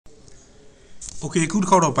Okay ခုတစ်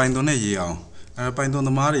ခေါက်တော့ Python နဲ့ရေးအောင်Python သ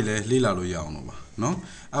မားတွေလည်းလေ့လာလို့ရအောင်တော့ပါเนาะ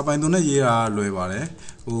Python နဲ့ရေးတာလွယ်ပါတယ်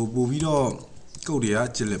ပို့ပြီးတော့ code တွေက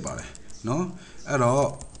ကျစ်လက်ပါတယ်เนาะအဲ့တော့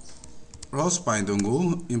ROS Python ကို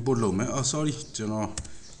import လုပ်မယ်sorry ကျွန်တော်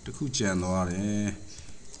တခုကြံသွားတယ်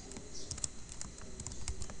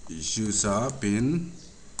user bin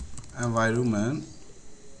environment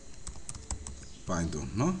Python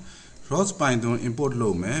เนาะROS Python import လု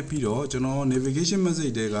ပ်မယ်ပြီးတော့ကျွန်တော် navigation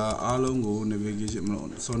message တွေကအားလုံးကို navigation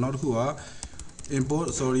ဆိုတော့နောက်တစ်ခုက import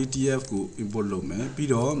tf ကို import လုပ်မယ်ပြီး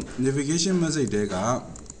တော့ navigation message တွေက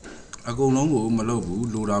အကုန်လုံးကိုမလုပ်ဘူး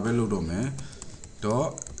လိုတာပဲလုပ်တော့မယ်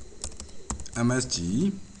 .msg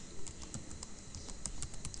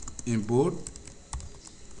import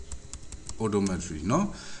odometry เนาะ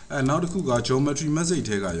နောက်တစ်ခုက geometry message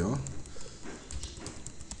တွေကရော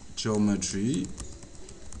geometry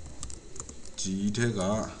G ထဲက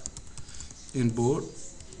import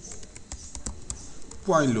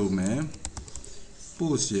point လို့မယ်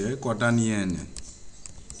post ရဲ့ quaternion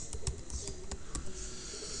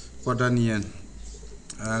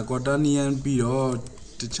quaternion ပြီးတော့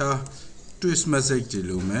တခြား twist message တွေ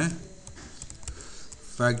လို့မယ်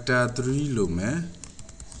factor 3လို့မယ်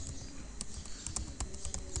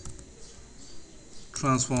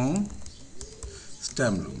transform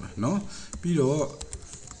stem လို့မယ်เนาะပြီးတော့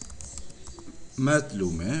math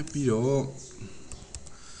လို့မယ်ပြီးတော့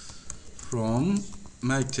from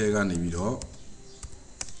math ထဲကနေပြီးတော့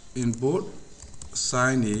import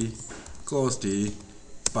sin တွေ cos တွေ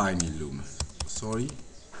pi တွေလို့မယ် sorry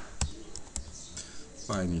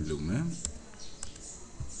pi တွေလို့မယ်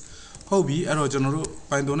ဟုတ်ပြီအဲ့တော့ကျွန်တော်တို့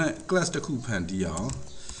Python နဲ့ class တစ်ခုဖန်တီးအောင်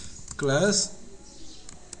class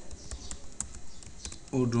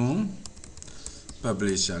odom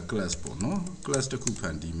publisher class ပေါ့နော် class တစ်ခုဖ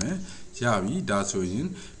န်တီးမယ်ရပြီဒါဆိုရင်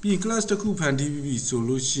ပြီး class တစ်ခုဖန်တီးပြီဆို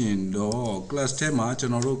လို့ရှိရင်တော့ class ထဲမှာကျွ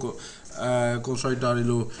န်တော်တို့constructor တွေ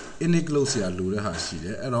လို init လို့ဆရာလိုတဲ့ဟာရှိတ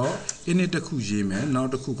ယ်အဲ့တော့ init တစ်ခုရေးမယ်နောက်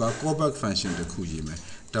တစ်ခုက callback function တစ်ခုရေးမယ်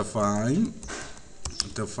define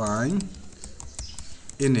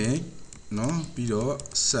init နော်ပြီးတော့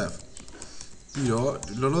save ပြီးတော့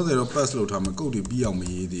လောလောဆယ်တော့ pass လုပ်ထားမယ် code တွေပြီးအောင်မ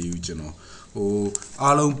ရေးသေးဘူးကျွန်တော်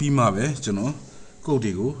အားလုံးပြီးမှပဲကျွန်တော် code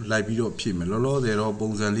တွေကိုလိုက်ပြီးတော့ဖြည့်မယ်လောလောဆယ်တော့ပုံ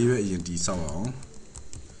စံလေးပဲအရင်တည်ဆောက်အောင်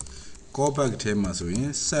callback ထဲမှာဆိုရင်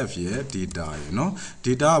save ရဲ့ data ရယ်เนาะ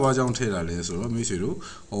data ကဘာကြောင့်ထည့်တာလဲဆိုတော့မိတ်ဆွေတို့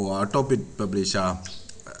topic publisher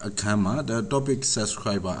အခန်းမှာ topic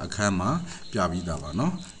subscriber အခန်းမှာပြပြီးသားပါเนา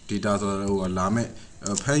ะ data ဆိုတော့လာမဲ့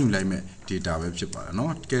ဖမ်းယူလိုက်မဲ့ data ပဲဖြစ်ပါတယ်เนา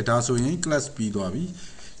ะကဲဒါဆိုရင် class ပြီးသွားပြီ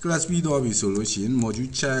ဆိုလို့ရှိရင်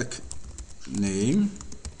module check name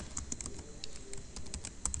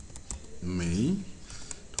main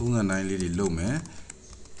ထုံးစံတိုင်းလေးတွေလုပ်မယ်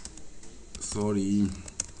sorry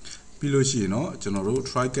ပြီးလို့ရှိရင်တော့ကျွန်တော်တို့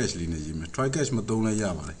try catch လေးနဲ့ရေးမယ် try catch မသုံးလဲရ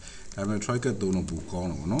ပါတယ်ဒါပေမဲ့ try catch သုံးတော့ပိုကောင်း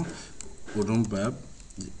တယ်ပေါ့နော် odom pub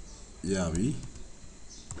ရပြီ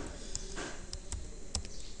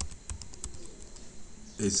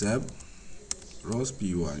except ROS py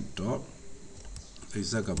dot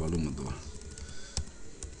except ကဘာလို့မသွား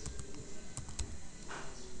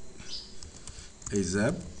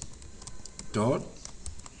except dot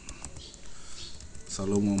စ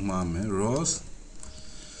လုံးမမှာမယ် ROS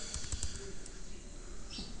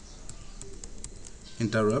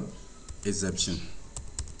interrupt exception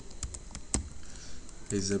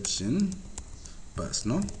pass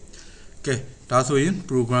နော်ကဲဒါဆိုရင်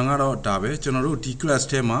program ကတော့ဒါပဲကျွန်တော်တို့ဒီ class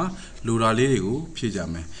ထဲမှာလိုတာလေးတွေကိုဖြည့်ကြ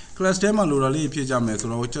မယ် class ထဲမှာလိုတာလေးဖြည့်ကြမယ်ဆို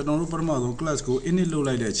တော့ကျွန်တော်တို့ပထမဆုံး class ကို init လုပ်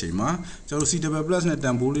လိုက်တဲ့အချိန်မှာကျွန်တော် cw+ နဲ့တ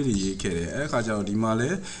န်ဖိုးလေးတွေရေးခဲ့တယ်အဲ့ခါကျတော့ဒီမှာလဲ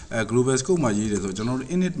global scope မှာရေးတယ်ဆိုတော့ကျွန်တော်တို့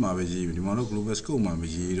init မှာပဲရေးပြီဒီမှာတော့ global scope မှာမ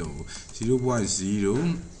ရေးတော့ဘူး 0.0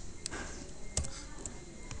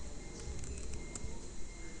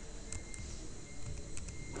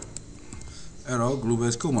အဲ့တော့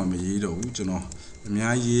global scope မှာမရေးတော့ဘူးကျွန်တော်အ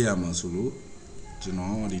များရေးရမှာဆိုလို့ကျွန်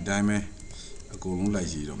တော်ဒီတိုင်းပဲအကုန်လုံးလိုက်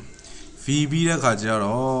ရေးတော့ v ပြီးတဲ့ခါကျ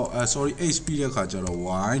တော့sorry h ပြီးတဲ့ခါကျတော့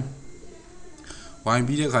y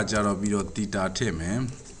ပြီးတဲ့ခါကျတော့ပြီးတော့ theta ထည့်မယ်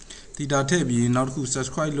theta ထည့်ပြီးနောက်တစ်ခု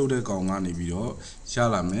subscribe လုပ်တဲ့ကောင်ကနေပြီးတော့ရ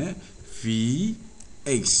လာမယ် v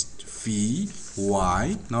x v y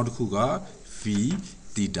နောက်တစ်ခုက v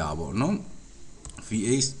theta ပေါ့နော် v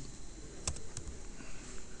x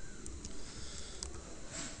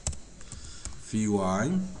vy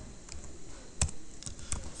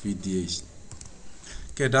vdh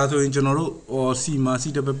ကဲဒါဆိုရင်ကျွန်တော်တို့c မှာ cw+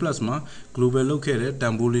 မှာ global လောက်ခဲ့တဲ့တ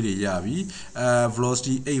န်ဖိုးလေးတွေရပြီ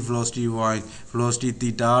velocity h velocity y velocity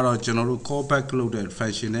theta ကတော့ကျွန်တော်တို့ callback လုပ်တဲ့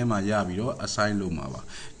function ထဲမှာရပြီးတော့ assign လုပ်မှာပါ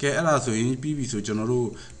ကဲအဲ့ဒါဆိုရင်ပြီးပြီဆိုကျွန်တော်တို့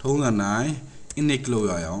ထုံးစံတိုင်း init လုပ်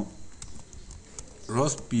ရအောင်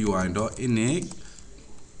ROS py dot init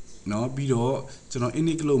နော်ပြီးတော့ကျွန်တော်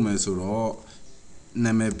init လုပ်မယ်ဆိုတော့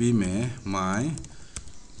နာမည်ပေးမယ် my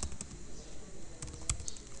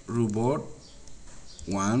robot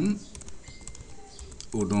 1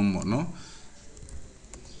 odom ပေါ့နော်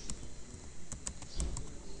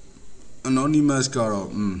anonymous ကတော့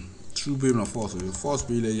true ပေးမလား false ပေး false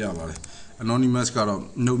ပေးလဲရပါတယ် anonymous ကတော့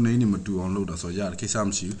note name တွေမတူအောင်လုပ်တာဆိုတော့ရတယ်ကိစ္စမ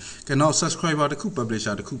ရှိဘူးကဲနောက် subscriber တစ်ခု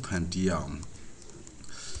publisher တစ်ခုဖန်တီးအောင်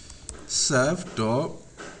serve dot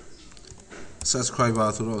subscriber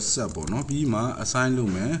ဆိုတော့ set ပေါ့နော်ပြီးမှ assign လု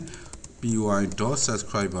ပ်မယ် py dot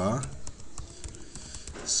subscriber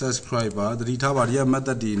တတိထားပါဒီက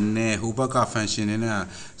method တွေနဲ့ဟိုဘက်က function တွေနဲ့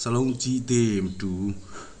စလုံးကြီးသေးမတူ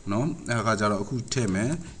เนาะအဲ့ဒါကကြတော့အခုထည့်မ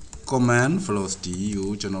ယ် command velocity ကို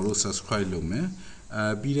ကျွန်တော်တို့ subscribe လုပ်မယ်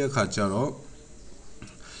ပြီးတဲ့အခါကျတော့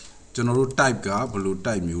ကျွန်တော်တို့ type ကဘယ်လို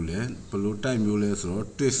type မျိုးလဲဘယ်လို type မျိုးလဲဆိုတော့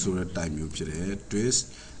twist ဆိုတဲ့ type မျိုးဖြစ်တယ် twist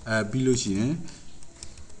ပြီးလို့ရှိရင်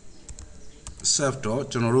serve တော့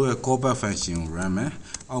ကျွန်တော်တို့ရဲ့ callback function ကို run မယ်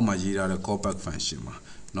အောက်မှာရေးထားတဲ့ callback function မှာ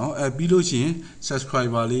เนาะပြီးလို့ရှိရင်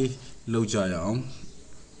subscriber လေးလောက်ကြရအောင်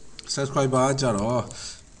subscriber ကကြတော့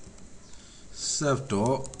serve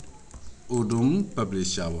တော့ odom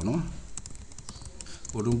publisher ပေါ့နော်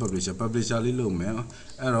odom publisher လေးလုပ်မယ်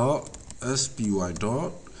အဲ့တော့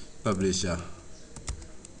spy.publisher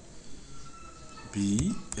b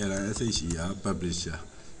lsher publisher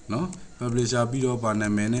เนาะ publisher ပြီးတော့ဗာနာ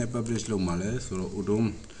မည်နဲ့ publish လုပ်မှာလဲဆိုတော့ odom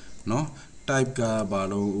เนาะ type ကဘာ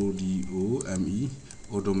လို့ odome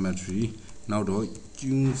odometry နောက်တော့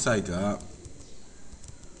tune site က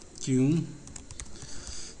tune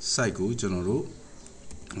site ကိုကျွန်တော်တို့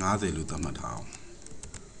50လို့သတ်မှတ်ထားအောင်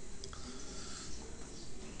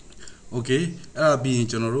okay အဲ့ဒါပြီးရင်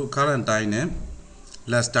ကျွန်တော်တို့ current time နဲ့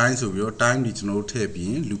last time ဆိုပြီးတော့ time ဒီကျွန်တော်တို့ထည့်ပြီး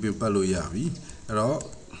ရင် looping ပတ်လို့ရပြီအဲ့တော့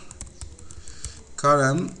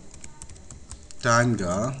current time က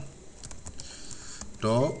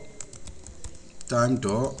dot time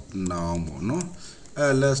dot now ပေါ့နော်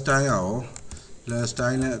အဲ့ last time ရော last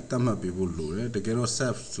time နဲ့သတ်မှတ်ပေးဖို့လိုတယ်တကယ်တော့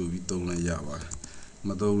save ဆိုပြီးသုံးလဲရပါတယ်မ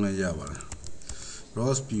သုံးလဲရပါတယ်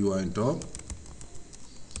ROS py dot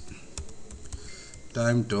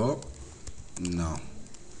time dot now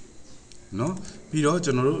နော်ပြီးတော့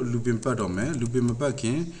ကျွန်တော်တို့ looping ပတ်တော့မယ် looping မပတ်ခ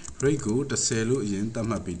င် rate ကို10လို့အရင်သတ်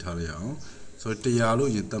မှတ်ပေးထားရအောင်ဆိုတော့100လို့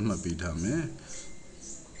အရင်သတ်မှတ်ပေးထားမယ်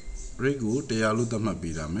rate ကို100လို့သတ်မှတ်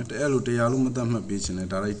ပေးထားမယ်အဲ့လို100လို့မသတ်မှတ်ပေးချင်လဲ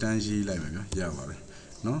ဒါလိုက်တန်းရေးလိုက်မယ်ဗျာရပါတယ်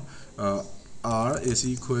နော်r is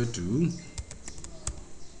equal to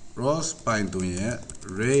ROS Python ရဲ့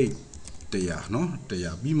rate 100နော်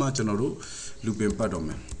100ပြီးမှကျွန်တော်တို့ looping ပတ်တော့မ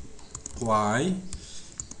ယ် why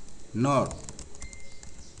not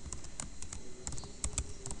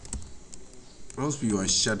ROS py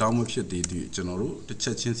shut down မဖြစ်သေးတဲ့ကျွန်တော်တို့တစ်ချ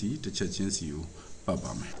က်ချင်းစီကိုပတ်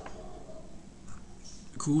ပါမယ်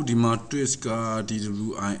အခုဒီမှာ twist က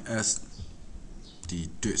DWIS ဒီ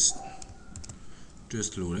twist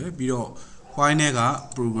လို့လေပြီးတော့ while နဲ့က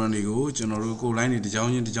program တွေကိုကျွန်တော်တို့ code line တွေတစ်ကြော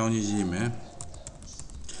င်းချင်းရေးမယ်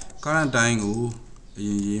current time ကိုအရ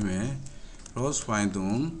င်ရေးမယ် ROS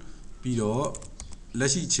Python ပြီးတော့လ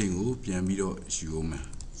က်ရှိချိန်ကိုပြန်ပြီးတော့ယူအောင်မယ်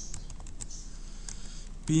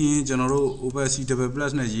ပြီးရင်ကျွန်တော်တို့ opacity double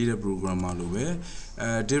plus နဲ့ရေးတဲ့ program မှာလိုပဲ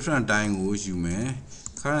different time ကိုယူမယ်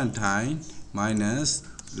current time minus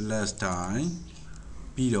last time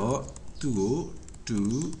ပြီးတော့သူ့ကို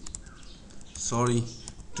2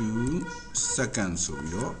 second ဆို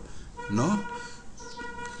ပြီးတော့เนาะ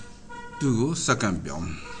သူ့ကို second ပြောင်း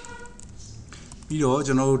ပြီးတော့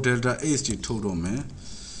ကျွန်တော်တို့ delta h တွေထုတ်တော့မယ်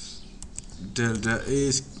delta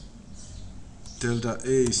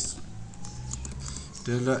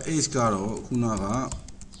h ကတော့ခုနက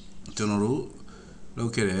ကျွန်တော်တို့လု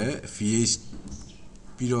ပ်ခဲ့တဲ့ vh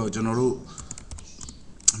ပြီးတော့ကျွန်တော်တို့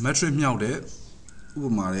metric မြောက်တဲ့ဥပ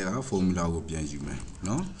မာတွေက formula ကိုပြန်ယူမယ်เ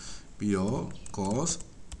นาะပြီးတော့ cos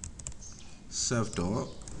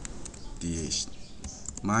self.dh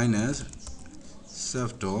minus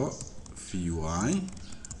self.vy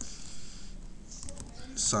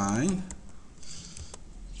sin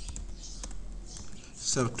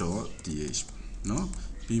self.dh เนาะ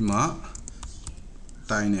ပြီးမှ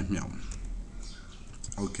တိုင်းနဲ့မြောက်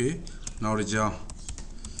okay နောက်တစ်ကြောင်း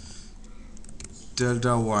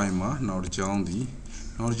delta y မှာနောက်တစ်ကြောင်းလည်း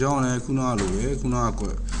ခုနကလိုပဲခုနက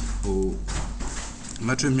ဟို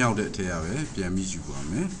metric မြောက်တဲ့အထက်ရပဲပြန်ပြီးယူပါ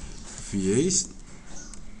မယ် vh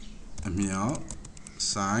အမြောက်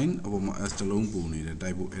sin အပေါ်မှာ s တလုံးပုံနေတယ်တို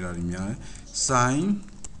က်ဖို့အဲ့ဒါတွေများတယ် sin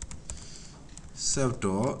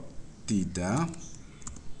self.theta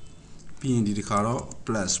ပြီးရင်ဒီတစ်ခါတော့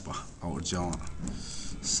plus ပါအော်အကြောင်း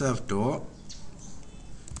self.vy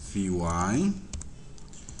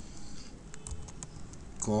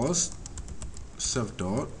cos self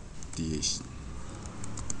dot th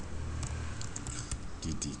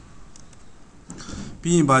dt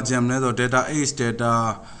ပြီးရင်ဘာကြံမလဲဆိုတော့ delta x delta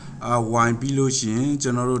y ပြီးလို့ရှိရင်ကျွ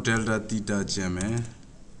န်တော်တို့ delta theta ကြံမယ်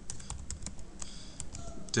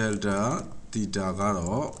delta theta က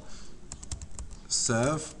တော့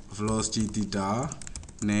self velocity theta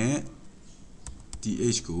နဲ့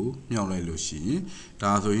th ကိုမြှောက်လိုက်လို့ရှိရင်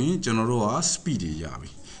ဒါဆိုရင်ကျွန်တော်တို့က speed တွေရပြီ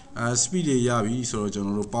speed တွေရပြီဆိုတော့ကျွန်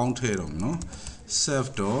တော်တို့ပေါင်းထည့်တော့မယ်နော် self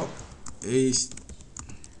dot h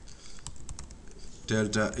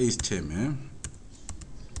delta h ထည့်မယ်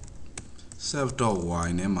self dot y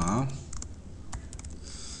နဲ့မှာ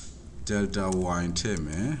delta y ထည့်မ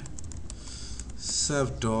ယ် self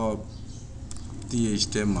dot th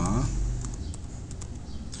ထဲမှာ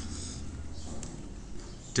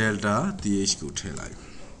delta th ကိုထည့်လိုက်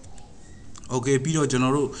okay ပြီးတော့ကျွန်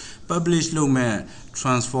တော်တို့ publish လုပ်မဲ့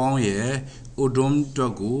transform ရဲ့ odom အတွ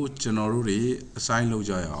က်ကိုကျွန်တော်တို့တွေ assign လုပ်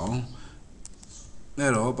ကြရအောင်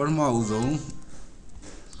အဲ့တော့ပထမဦးဆုံး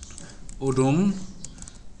odom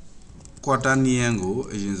quaternion ကို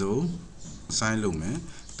အရင်ဆုံး assign လုပ်မယ်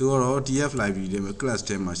သူကတော့ df library ထဲမှာ class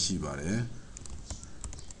ထဲမှာရှိပါတယ်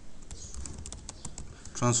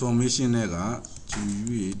transformation နဲ့က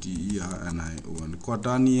quaternion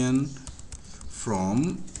quaternion from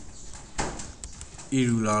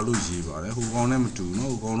irregular လို့ရေးပါတယ်ဟိုကောင်နဲ့မတူ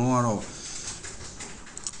နော်ဟိုကောင်တော့ကတော့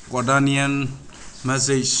quaternion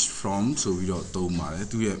message from ဆိုပြီးတော့သုံးပါတယ်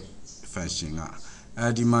သူရဲ့ function က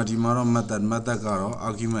ဒီမှာတော့ method ကတော့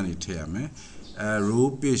argument တွေထည့်ရမယ်row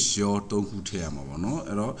page ရော3ခုထည့်ရမှာပေါ့နော်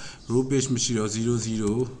အဲ့တော့ row page မရှိတော့00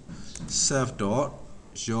 self dot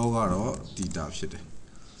ရောကတော့ theta ဖြစ်တယ်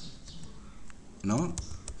နော်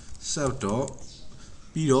self dot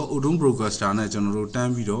ပြီးတော့ odom broadcaster နဲ့ကျွန်တော်တို့တ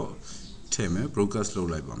န်းပြီးတော့ထည့်မယ် broadcast လုပ်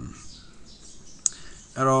လိုက်ပါမယ်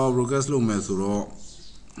အဲ့တော့ broadcast လုပ်မယ်ဆိုတော့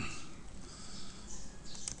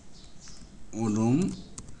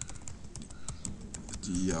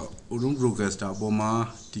odom broadcaster ပေါ်မှာ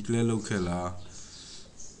declare လုပ်ခဲ့လား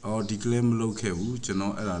declare မလုပ်ခဲ့ဘူးကျွန်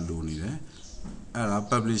တော်အဲ့ဒါလိုနေတယ်အဲ့ဒါ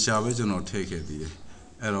publisher ပဲကျွန်တော်ထည့်ခဲ့သေးတယ်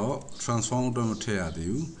အဲ့တော့ transform တော့မထည့်ရသေး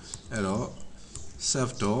ဘူးအဲ့တော့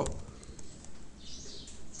self dot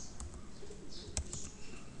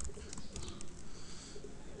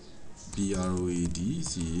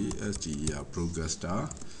broadcaster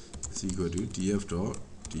is equal to df dot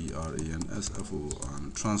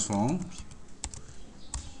transform transform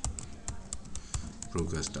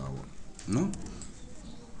broadcaster ပေါ့နော်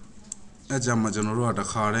အဲ့ကြမှာကျွန်တော်တို့ကတ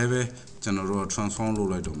ခါတည်းပဲကျွန်တော်တို့က transform လု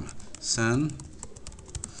ပ်လိုက်တော့မယ် send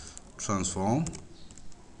transform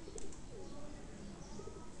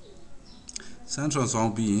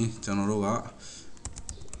ပြီးရင်ကျွန်တော်တို့က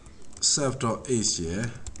self dot h ရယ်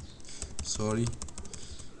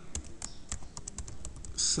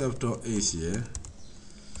self dot h ရယ်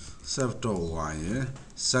self dot y ရယ်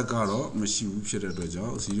set ကတော့မရှိဘူးဖြစ်တဲ့အတွက်ကြော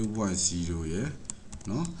င့် 0.0 ရယ်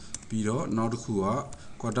နော်ပြီးတော့နောက်တစ်ခုက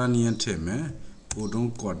quaternion ထည့်မယ် odom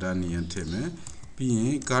quaternion ထည့်မယ်ပြီးရ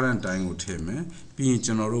င် current time ကိုထည့်မယ်ပြီးရင်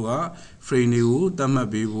ကျွန်တော်တို့က frame တွေကိုသတ်မှတ်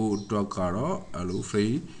ပေးဖို့အတွက်ကတော့အဲ့လို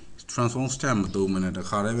frame transform step မသုံးမနဲ့တ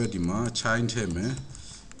ခါတည်းပဲဒီမှာ chain ထည့်မယ်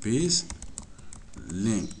base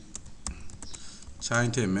link chain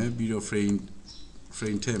ထည့်မယ်ပြီးတော့ frame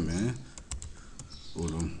ထည့်မယ်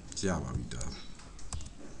odom ကြပါပြီဒါ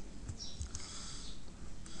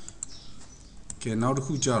ကဲနောက်တစ်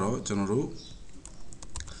ခုကြတော့ကျွန်တော်တို့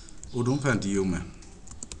odom ဖန်တီးအောင်မယ်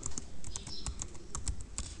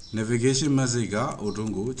navigation message က odom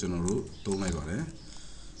ကိုကျွန်တော်တို့သုံးလိုက်ပါတယ်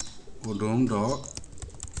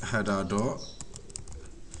odom.header.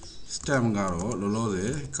 stem ကတော့လောလောဆ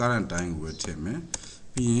ယ် current time ကိုပဲထည့်မယ်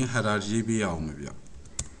ပြီးရင် header ရေးပေးအောင်မယ်ဗျ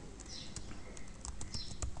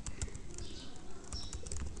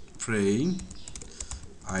frame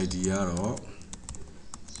id ကတော့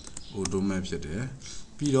odom ပဲဖြစ်တယ်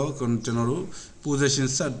ပြီးတော့ကျွန်တော်တို့ position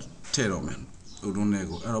set ထည့်တော့မယ် odom နဲ့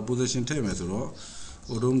ကိုအဲ့တော့ position ထည့်မယ်ဆိုတော့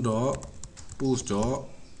odom.post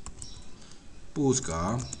က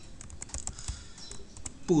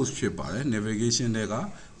post ဖြစ်ပါတယ် navigation တွေက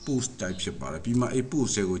post type ဖြစ်ပါတယ်ပြီးမှအဲ့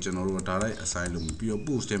post တွေကိုကျွန်တော်တို့ direct assign လုပ်ပြီးတော့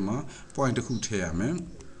post ထဲမှာ point တစ်ခုထည့်ရမယ်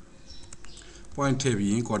point ထည့်ပြီး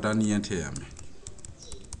ရင် quaternion ထည့်ရမယ်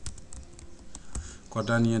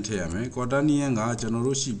quaternion ထည့်ရမယ် quaternion ကကျွန်တော်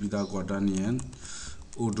တို့ရှိပြီးသား quaternion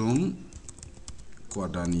odom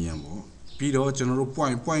quaternion ပေါ့ပြီးတော့ကျွန်တော်တို့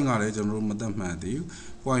point ကလည်းကျွန်တော်တို့မသတ်မှတ်သေးဘူး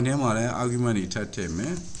point ထဲမှာလည်း argument တွေထပ်ထည့်မ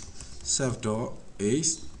ယ် self dot h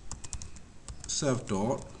self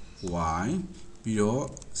dot y ပြီးတော့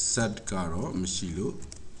set ကတော့မရှိလို့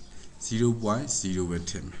 0.0 ပဲ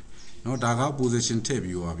ထည့်မယ်เนาะဒါက position ထည့်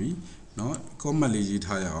ပြီးသွားပြီ နော် comment လေးရေး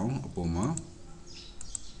ထားရအောင်အပေါ်မှာ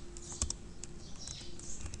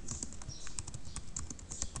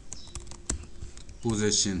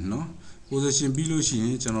position နော် position ပြီးလို့ရှိရ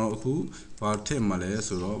င်ကျွန်တော်အခုဘာထည့်မှာလဲ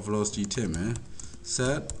ဆိုတော့ velocity ထည့်မယ်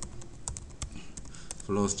set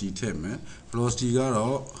velocity ထည့်မယ် velocity က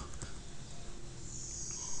တော့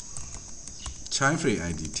child frame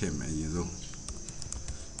id ထည့်မယ်အရင်ဆုံး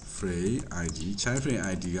frame id child frame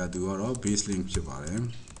id ကသူကတော့ base link ဖြစ်ပါတယ်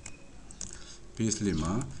base link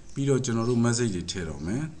မှာပြီးတော့ကျွန်တော်တို့ message တွေထည့်တော့မ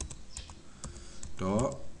ယ်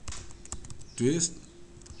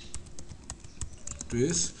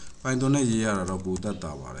twist Python နဲ့ရေးရတာတော့ပိုတတ်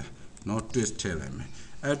တာပါတယ်เนาะ twist ထည့်လိုက်မယ်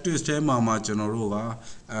အဲ twist ထဲမှာကျွန်တော်တို့က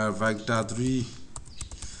vector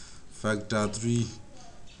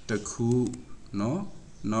 3တစ်ခုเนาะ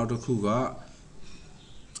နောက်တစ်ခုက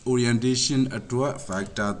orientation အတွက်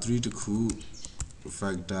vector 3တစ်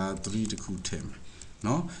ခုထည့်မယ်เน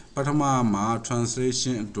าะပထမမှာ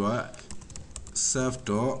translation အတွက်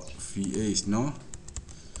self.vh เนาะ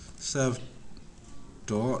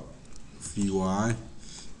self.vy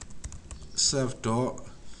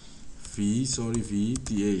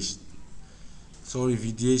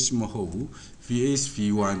vth မဟုတ်ဘူး vh vy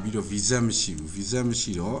ပြီးတော့ vz မရှိဘူး vz မ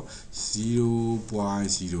ရှိတော့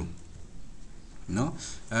 0.0 เนาะ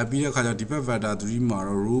ပြီးတဲ့ခါကျဒီဘက် vector 3မှာ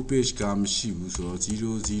တော့ row page ကမရှိဘူးဆိုတော့ 0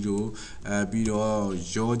 ပြီးတော့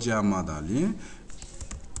ရောကြမှသာလျှင်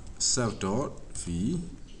self.v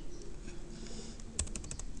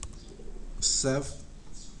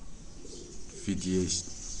vth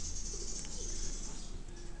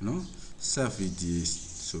နော် self vth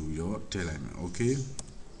ဆိုပြီးတော့ထည့်လိုက်မယ် okay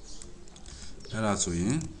အဲ့ဒါဆိုရ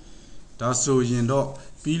င်တော့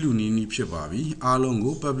ပြီးလူနီးနီးဖြစ်ပါပြီအားလုံး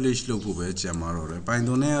ကို publish လုပ်ဖို့ပဲကြံပါတော့တယ်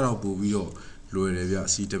Python နဲ့ကတော့ပို့ပြီးတော့လွယ်တယ်ဗျ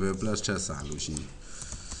C++ ထက်စာလို့ရှိရင်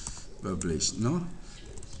publish နော်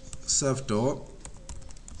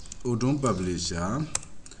self.odom publisher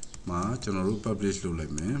မှာကျွန်တော်တို့ publish လုပ်လို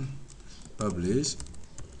က်မယ် publish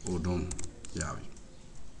odom ရပြီ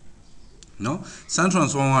နော် sun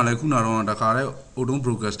transform ကလည်းခုနကတော့တခါတည်း odom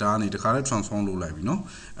broadcaster ကနေတခါတည်း transform လုပ်လိုက်ပြီနော်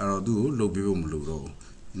အဲ့တော့သူ့ကိုလုပ်ပေးဖို့မလိုတော့ဘူး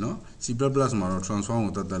နော် C++ မှာတော့ transform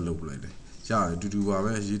ကိုတတ်လုပ်လိုက်တယ်ရတယ်တူတူပါ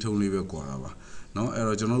ပဲရေးထုံးလေးပဲကွာတာပါနော်အဲ့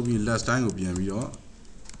တော့ကျွန်တော်တို့ပြီး last time ကိုပြန်ပြီးတော့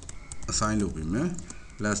assign လုပ်ပေးမယ်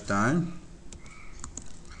last time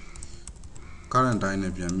current time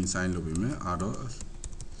နဲ့ပြန်ပြီး assign လုပ်ပေးမယ်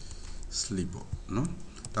r.sleep ပေါ့နော်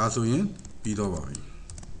ဒါဆိုရင်ပြီးတော့ပါပြီ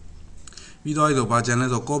ပြီးတော့ဘာကျန်လဲ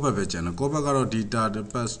ဆို callback ပဲကျန်တယ် callback ကတော့ data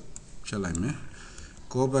pass ဖြတ်လိုက်မယ်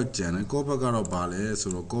callback ကျန်တယ် callback ကတော့ဘာလဲ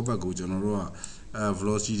ဆိုတော့ callback ကိုကျွန်တော်တို့က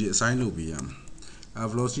velocity တွေ assign လုပ်ပေးရမယ်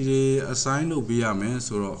velocity တွေ assign လုပ်ပေးရမယ်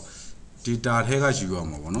ဆိုတော့ data ထဲကယူရ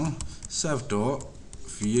မှာပေါ့နော်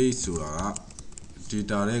self.vh ဆိုတာက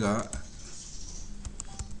data ထဲက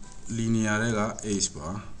linear ထဲက h ပါ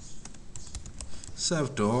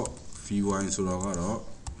self.vy ဆိုတာကတော့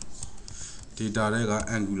data ထဲက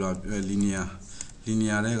angular linear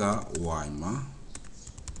ထဲက y မှာ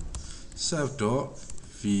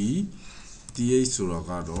self.vth ဆိုတာ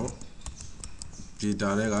ကတော့ data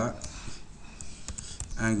ထဲက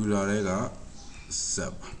angular ထဲက z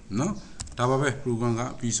เนาะဒါပါပဲ program က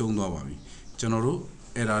ပြီးဆုံးသွားပါပြီကျွန်တော်တို့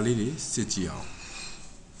error လေးတွေစစ်ကြည့်အောင်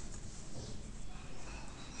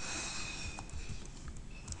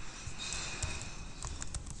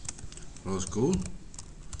let's go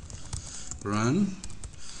run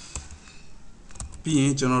ပြီးရ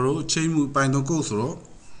င်ကျွန်တော်တို့ချိန်မှု Python code ဆိုတော့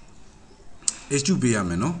h2 ပေးရ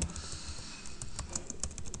မယ်เนาะ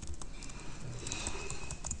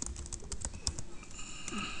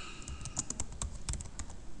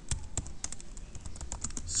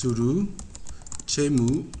sudo ချိန်မှု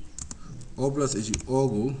all plus h all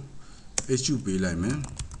ကို h2 ပေးလိုက်မယ်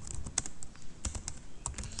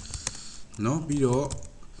เนาะပြီးတော့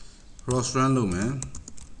ROS1 လုပ်မယ်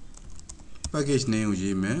package name ကို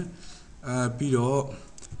ရေးမယ်ပြီးတော့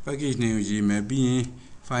package name ကိုရေးမယ်ပြီးရင်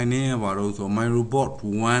file name ကဘာလို့ဆို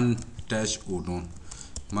myrobot1-odom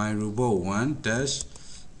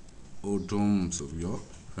myrobot1-odom ဆိုပြီးတော့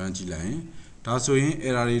run ကြည့်လိုက်ရင်ဒါဆိုရင်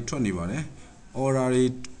error တွေထွက်နေပါတယ်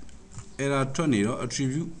error ထွက်နေတော့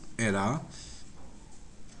attribute error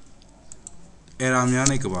များ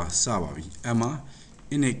နဲ့ကပါစပါပြီအဲ့မှာ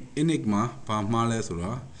init မှာဘာမှားလဲဆို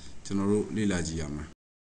တာကျွန်တော်တို့လေ့လာကြည့်ရမယ်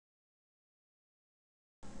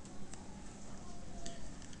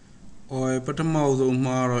ပထမဆုံး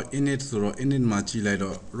မှာတော့ init ဆိုတော့ init မှာကြည့်လိုက်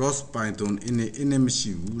တော့ ROS Python init မ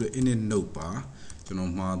ရှိဘူးတဲ့ init node ပါကျွန်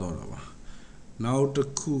တော်မှားတော့တာပါနောက်တစ်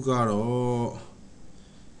ခုကတော့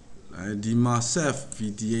ဒီမှာ self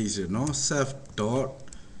vth เนาะ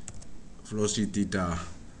self.velocity data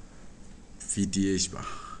vth ပါ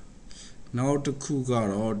နောက်တစ်ခုက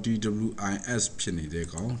တော့ DWIS ဖြစ်နေတဲ့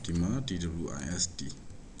ကောင်ဒီမှာ DWISD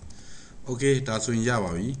okay ဒါဆိုရင်ရ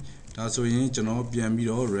ပါပြီဒါဆိုရင်ကျွန်တော်ပြန်ပြီး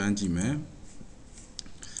တော့ run ကြည့်မယ်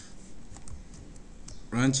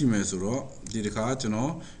run ကြည့်မယ်ဆိုတော့ဒီတစ်ခါကျွန်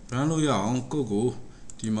တော် run လို့ရအောင်ကိုကို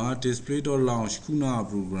ဒီမှာ display.launch ခုန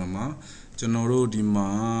program မှာကျွန်တော်တို့ဒီမှာ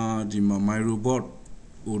my robot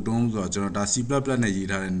odom ဆိုတော့ကျွန်တော်ဒါ C++ နဲ့ရေး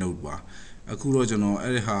ထားတဲ့ node ပါအခုတော့ကျွန်တော်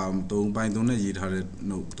အဲ့ဒီဟာ3ပိုင်း3နဲ့ရေးထားတဲ့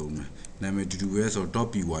node သုံးမယ်နာမည်တူတူပဲဆိုတော့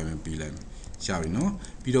 .py ပဲပေးလိုက်မယ်ရှာပြီနော်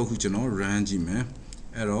ပြီးတော့ခုကျွန်တော် run ကြည့်မယ်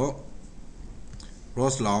အဲ့တော့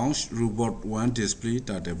ROS launch robot 1 display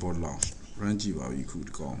data bot launch run ကြည့်ပါပြီခု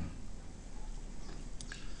ဒီကောင်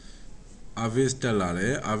Avis တက်လာတ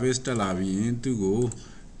ယ် Avis တက်လာပြီးရင်သူ့ကို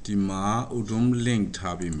ဒီမှာ odom link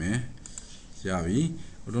ထားပေးမယ်ရပြီ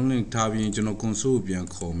odom link ထားပြီးရင်ကျွန်တော် console ကိုပြန်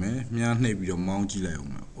ခေါ်မယ်မြားနှိပ်ပြီးတော့မောင်းကြည့်လိုက်အော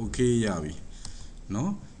င်မယ် okay ရပြီ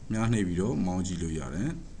နော်မြားနှိပ်ပြီးတော့မောင်းကြည့်လို့ရတ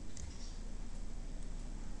ယ်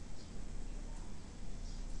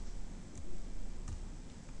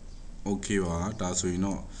okay ပါဒါဆိုရင်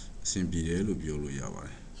တော့အဆင်ပြေတယ်လို့ပြောလို့ရပါတ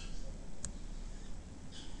ယ်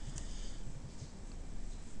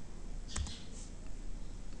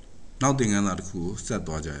နောက်သင်ခန်းစာတစ်ခုကိုဆက်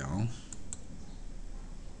သွားကြရအောင်